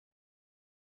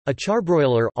A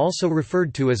charbroiler, also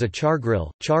referred to as a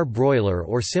chargrill, charbroiler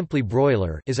or simply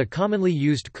broiler, is a commonly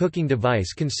used cooking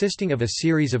device consisting of a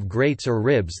series of grates or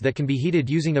ribs that can be heated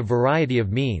using a variety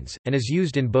of means, and is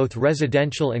used in both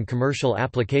residential and commercial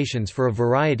applications for a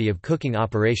variety of cooking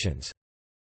operations.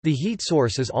 The heat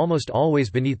source is almost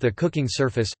always beneath the cooking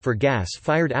surface. For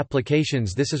gas-fired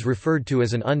applications, this is referred to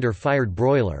as an under-fired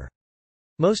broiler.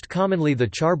 Most commonly, the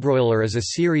charbroiler is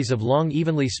a series of long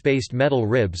evenly spaced metal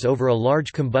ribs over a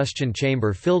large combustion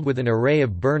chamber filled with an array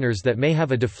of burners that may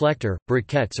have a deflector,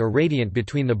 briquettes or radiant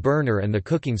between the burner and the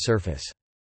cooking surface.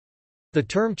 The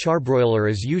term charbroiler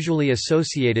is usually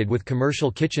associated with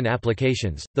commercial kitchen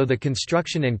applications, though the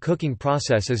construction and cooking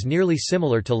process is nearly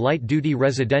similar to light-duty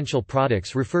residential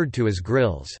products referred to as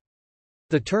grills.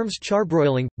 The terms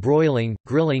charbroiling, broiling,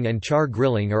 grilling and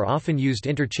char-grilling are often used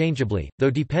interchangeably, though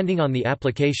depending on the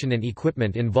application and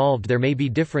equipment involved there may be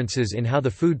differences in how the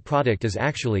food product is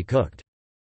actually cooked.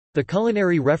 The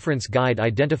Culinary Reference Guide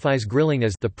identifies grilling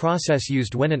as the process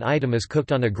used when an item is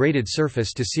cooked on a grated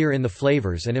surface to sear in the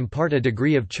flavors and impart a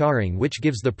degree of charring which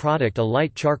gives the product a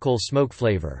light charcoal smoke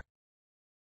flavor.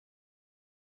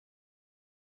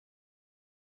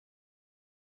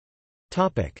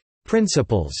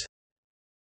 Principles.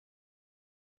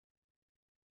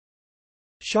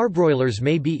 Charbroilers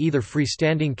may be either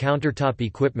freestanding countertop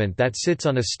equipment that sits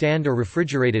on a stand or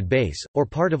refrigerated base, or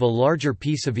part of a larger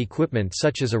piece of equipment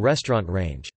such as a restaurant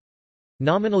range.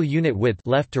 Nominal unit width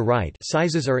left to right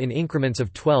sizes are in increments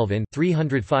of 12 in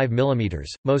 305 mm,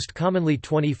 most commonly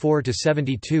 24 to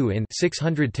 72 in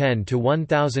 610 to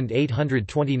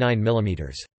 1829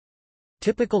 mm.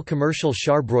 Typical commercial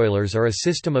charbroilers are a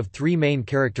system of three main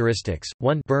characteristics: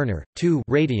 1 burner, 2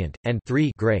 radiant, and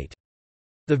 3 grate.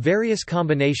 The various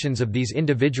combinations of these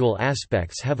individual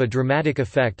aspects have a dramatic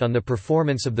effect on the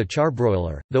performance of the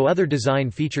charbroiler, though other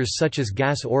design features such as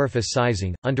gas orifice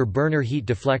sizing, under-burner heat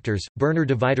deflectors, burner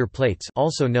divider plates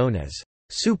also known as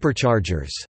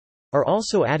superchargers, are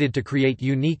also added to create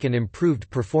unique and improved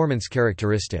performance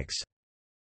characteristics.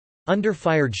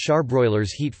 Under-fired charbroilers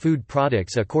heat food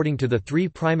products according to the three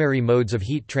primary modes of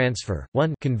heat transfer: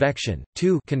 1 convection,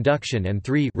 2 conduction and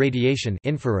 3 radiation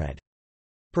infrared.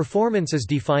 Performance is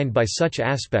defined by such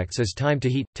aspects as time to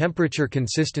heat, temperature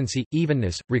consistency,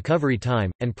 evenness, recovery time,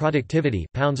 and productivity,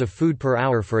 pounds of food per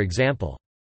hour for example.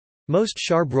 Most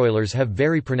charbroilers have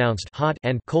very pronounced hot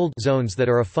and cold zones that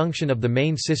are a function of the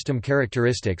main system.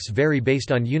 Characteristics vary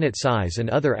based on unit size and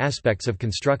other aspects of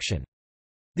construction.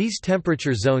 These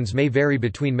temperature zones may vary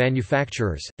between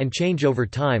manufacturers, and change over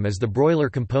time as the broiler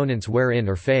components wear in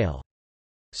or fail.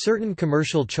 Certain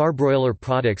commercial charbroiler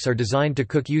products are designed to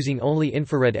cook using only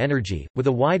infrared energy, with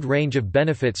a wide range of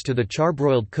benefits to the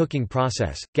charbroiled cooking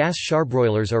process. Gas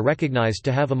charbroilers are recognized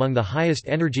to have among the highest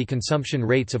energy consumption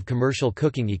rates of commercial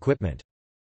cooking equipment.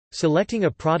 Selecting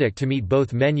a product to meet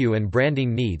both menu and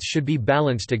branding needs should be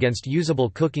balanced against usable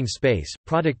cooking space,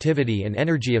 productivity, and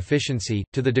energy efficiency,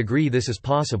 to the degree this is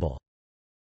possible.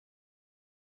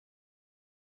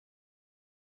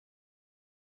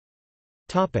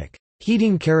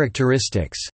 Heating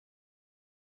characteristics.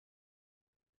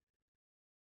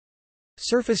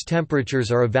 Surface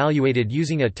temperatures are evaluated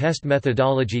using a test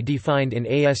methodology defined in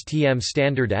ASTM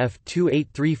standard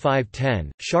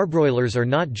F28351. Charbroilers are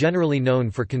not generally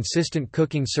known for consistent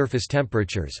cooking surface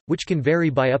temperatures, which can vary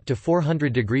by up to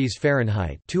 400 degrees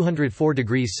Fahrenheit (204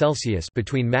 degrees Celsius)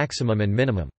 between maximum and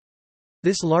minimum.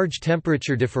 This large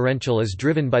temperature differential is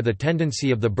driven by the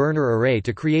tendency of the burner array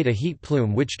to create a heat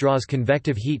plume which draws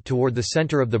convective heat toward the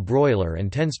center of the broiler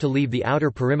and tends to leave the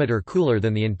outer perimeter cooler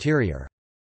than the interior.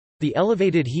 The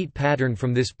elevated heat pattern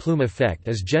from this plume effect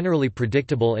is generally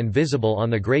predictable and visible on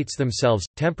the grates themselves.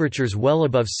 Temperatures well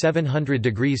above 700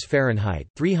 degrees Fahrenheit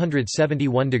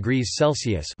 (371 degrees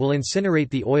Celsius) will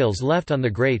incinerate the oils left on the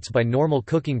grates by normal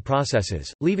cooking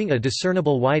processes, leaving a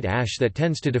discernible white ash that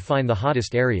tends to define the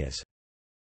hottest areas.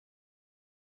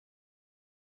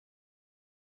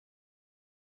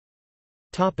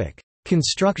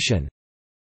 Construction.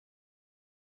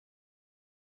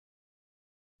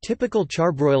 Typical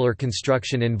charbroiler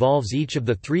construction involves each of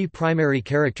the three primary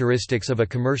characteristics of a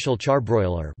commercial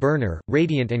charbroiler: burner,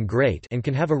 radiant and grate, and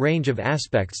can have a range of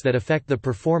aspects that affect the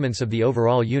performance of the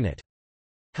overall unit.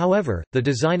 However, the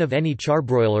design of any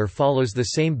charbroiler follows the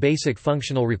same basic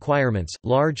functional requirements: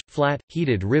 large, flat,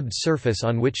 heated ribbed surface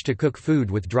on which to cook food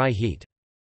with dry heat.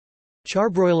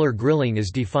 Charbroiler grilling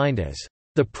is defined as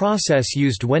the process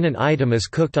used when an item is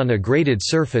cooked on a grated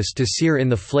surface to sear in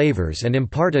the flavors and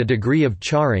impart a degree of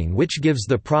charring which gives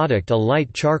the product a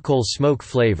light charcoal smoke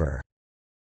flavor.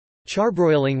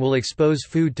 Charbroiling will expose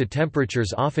food to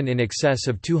temperatures often in excess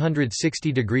of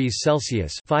 260 degrees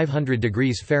Celsius (500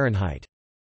 degrees Fahrenheit).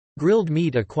 Grilled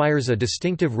meat acquires a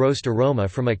distinctive roast aroma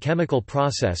from a chemical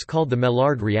process called the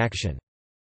Maillard reaction.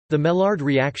 The Maillard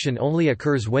reaction only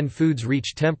occurs when foods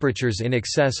reach temperatures in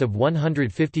excess of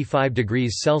 155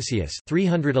 degrees Celsius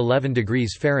 (311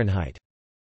 degrees Fahrenheit).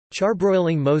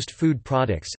 Charbroiling most food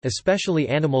products, especially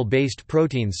animal-based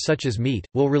proteins such as meat,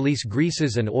 will release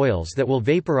greases and oils that will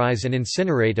vaporize and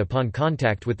incinerate upon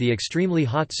contact with the extremely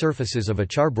hot surfaces of a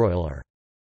charbroiler.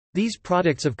 These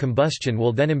products of combustion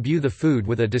will then imbue the food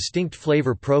with a distinct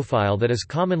flavor profile that is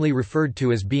commonly referred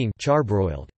to as being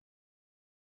charbroiled.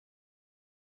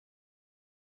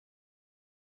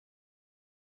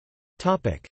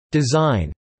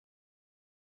 Design.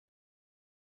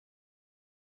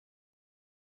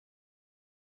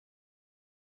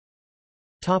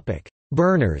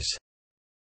 Burners.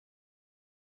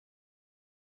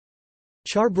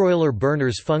 Charbroiler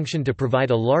burners function to provide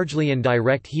a largely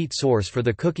indirect heat source for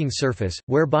the cooking surface,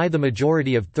 whereby the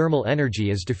majority of thermal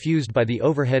energy is diffused by the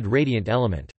overhead radiant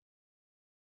element.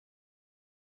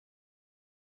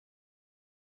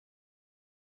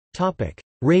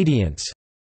 Radiance.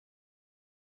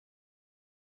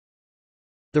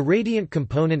 The radiant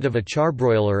component of a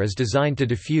charbroiler is designed to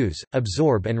diffuse,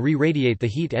 absorb and re-radiate the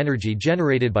heat energy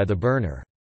generated by the burner.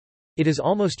 It is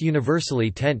almost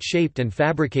universally tent-shaped and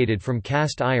fabricated from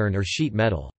cast iron or sheet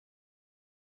metal.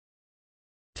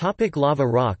 Lava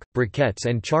rock, briquettes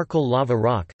and charcoal. Lava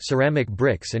rock, ceramic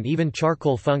bricks and even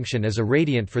charcoal function as a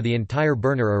radiant for the entire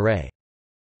burner array.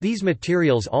 These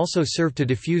materials also serve to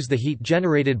diffuse the heat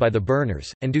generated by the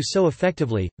burners, and do so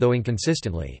effectively, though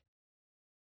inconsistently.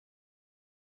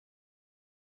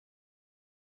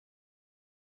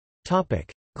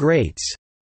 Grates.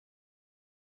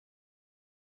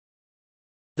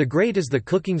 The grate is the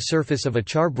cooking surface of a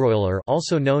charbroiler,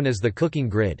 also known as the cooking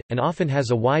grid, and often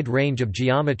has a wide range of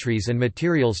geometries and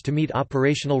materials to meet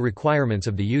operational requirements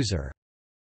of the user.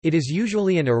 It is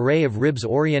usually an array of ribs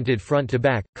oriented front to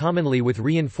back, commonly with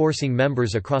reinforcing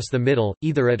members across the middle,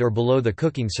 either at or below the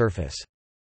cooking surface.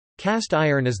 Cast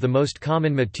iron is the most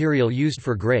common material used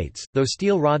for grates, though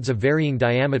steel rods of varying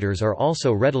diameters are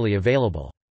also readily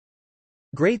available.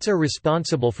 Grates are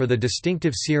responsible for the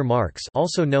distinctive sear marks,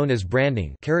 also known as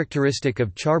branding, characteristic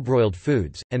of charbroiled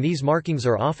foods, and these markings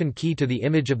are often key to the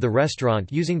image of the restaurant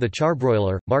using the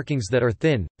charbroiler. Markings that are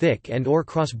thin, thick and/or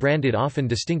cross-branded often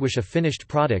distinguish a finished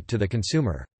product to the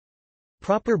consumer.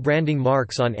 Proper branding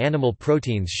marks on animal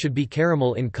proteins should be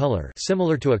caramel in color,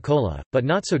 similar to a cola, but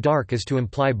not so dark as to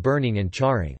imply burning and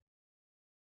charring.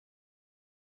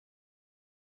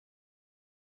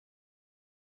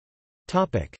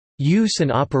 Topic: Use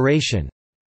and operation.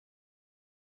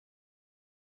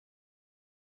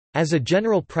 As a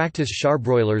general practice,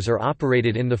 charbroilers are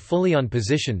operated in the fully on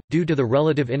position, due to the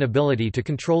relative inability to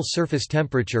control surface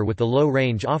temperature with the low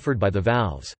range offered by the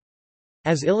valves.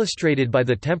 As illustrated by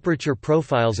the temperature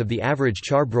profiles of the average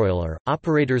charbroiler,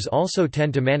 operators also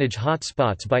tend to manage hot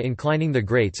spots by inclining the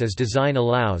grates as design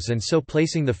allows and so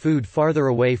placing the food farther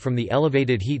away from the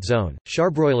elevated heat zone.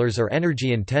 Charbroilers are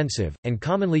energy intensive, and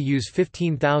commonly use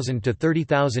 15,000 to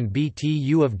 30,000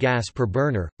 BTU of gas per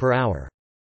burner, per hour.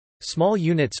 Small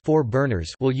units 4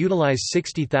 burners will utilize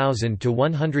 60,000 to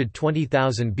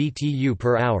 120,000 BTU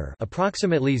per hour,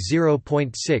 approximately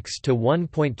 0.6 to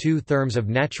 1.2 therms of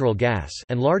natural gas,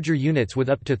 and larger units with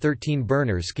up to 13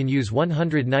 burners can use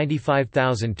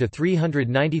 195,000 to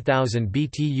 390,000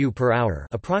 BTU per hour,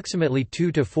 approximately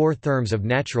 2 to 4 therms of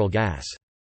natural gas.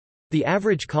 The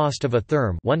average cost of a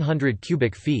therm 100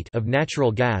 cubic feet of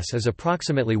natural gas is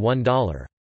approximately $1.00,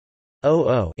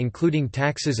 including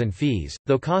taxes and fees,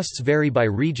 though costs vary by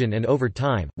region and over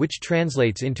time, which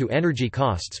translates into energy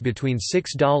costs between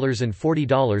 $6 and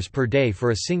 $40 per day for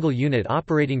a single unit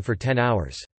operating for 10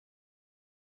 hours.